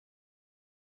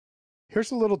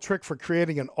Here's a little trick for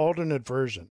creating an alternate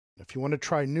version if you want to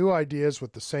try new ideas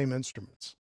with the same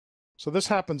instruments. So this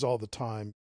happens all the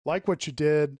time. Like what you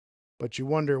did, but you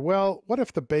wonder, well, what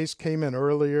if the bass came in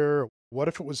earlier? What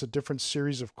if it was a different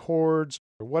series of chords?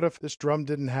 Or what if this drum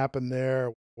didn't happen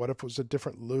there? What if it was a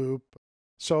different loop?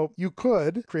 So you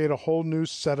could create a whole new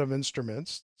set of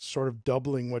instruments, sort of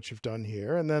doubling what you've done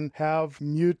here, and then have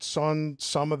mutes on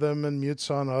some of them and mutes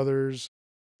on others.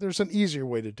 There's an easier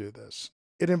way to do this.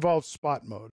 It involves spot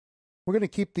mode. We're going to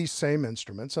keep these same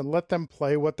instruments and let them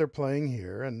play what they're playing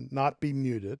here and not be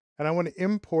muted. And I want to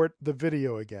import the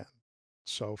video again.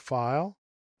 So File,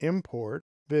 Import,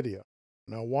 Video.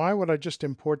 Now, why would I just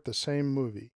import the same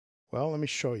movie? Well, let me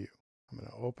show you. I'm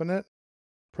going to open it.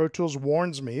 ProTools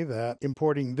warns me that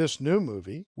importing this new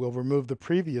movie will remove the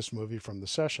previous movie from the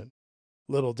session.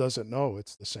 Little does it know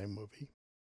it's the same movie.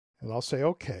 And I'll say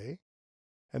OK.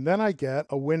 And then I get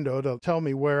a window to tell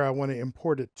me where I want to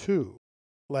import it to.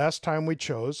 Last time we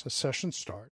chose a session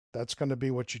start. That's going to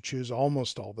be what you choose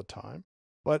almost all the time.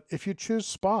 But if you choose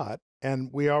spot, and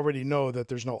we already know that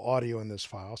there's no audio in this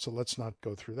file, so let's not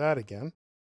go through that again.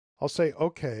 I'll say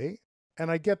OK,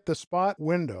 and I get the spot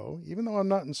window. Even though I'm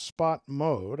not in spot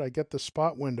mode, I get the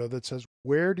spot window that says,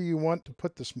 where do you want to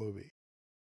put this movie?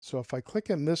 So if I click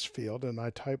in this field and I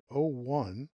type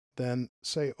 01, then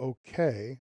say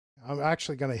OK, I'm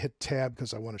actually going to hit Tab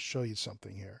because I want to show you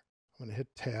something here. I'm going to hit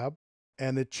Tab.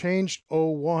 And it changed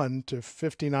 01 to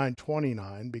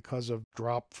 5929 because of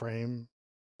drop frame.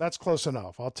 That's close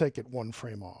enough. I'll take it one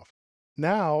frame off.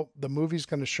 Now the movie's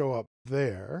going to show up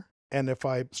there. And if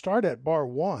I start at bar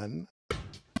 1,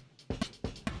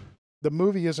 the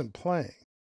movie isn't playing.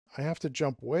 I have to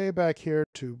jump way back here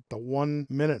to the 1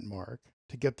 minute mark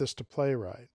to get this to play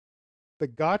right. The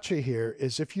gotcha here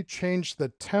is if you change the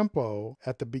tempo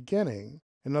at the beginning,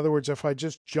 in other words, if I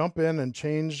just jump in and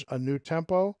change a new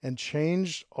tempo and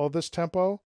change all this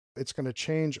tempo, it's going to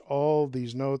change all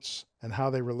these notes and how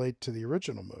they relate to the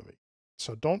original movie.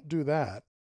 So don't do that.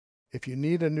 If you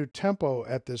need a new tempo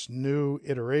at this new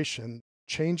iteration,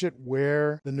 change it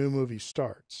where the new movie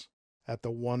starts, at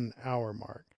the 1 hour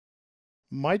mark.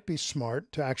 Might be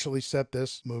smart to actually set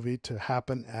this movie to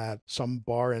happen at some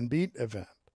bar and beat event.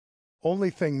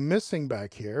 Only thing missing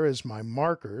back here is my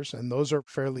markers, and those are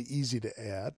fairly easy to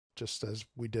add, just as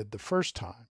we did the first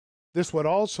time. This would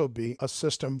also be a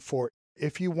system for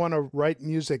if you want to write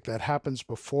music that happens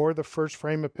before the first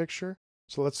frame of picture.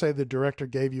 So let's say the director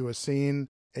gave you a scene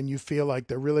and you feel like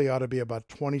there really ought to be about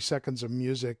 20 seconds of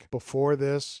music before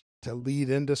this to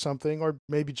lead into something, or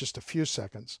maybe just a few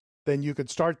seconds. Then you could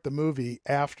start the movie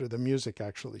after the music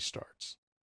actually starts.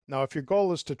 Now, if your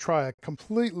goal is to try a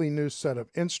completely new set of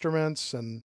instruments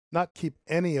and not keep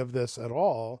any of this at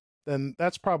all, then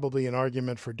that's probably an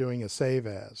argument for doing a save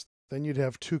as. Then you'd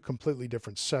have two completely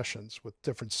different sessions with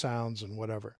different sounds and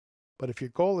whatever. But if your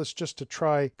goal is just to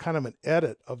try kind of an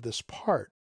edit of this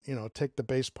part, take the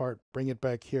bass part, bring it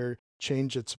back here,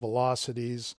 change its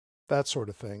velocities, that sort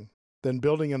of thing, then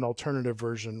building an alternative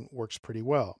version works pretty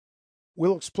well.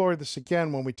 We'll explore this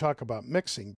again when we talk about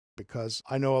mixing, because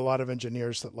I know a lot of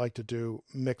engineers that like to do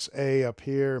mix A up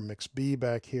here, mix B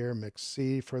back here, mix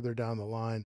C further down the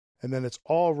line, and then it's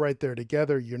all right there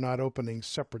together. You're not opening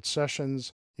separate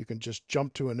sessions. You can just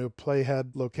jump to a new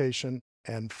playhead location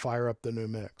and fire up the new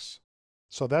mix.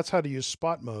 So that's how to use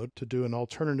spot mode to do an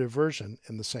alternative version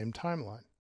in the same timeline.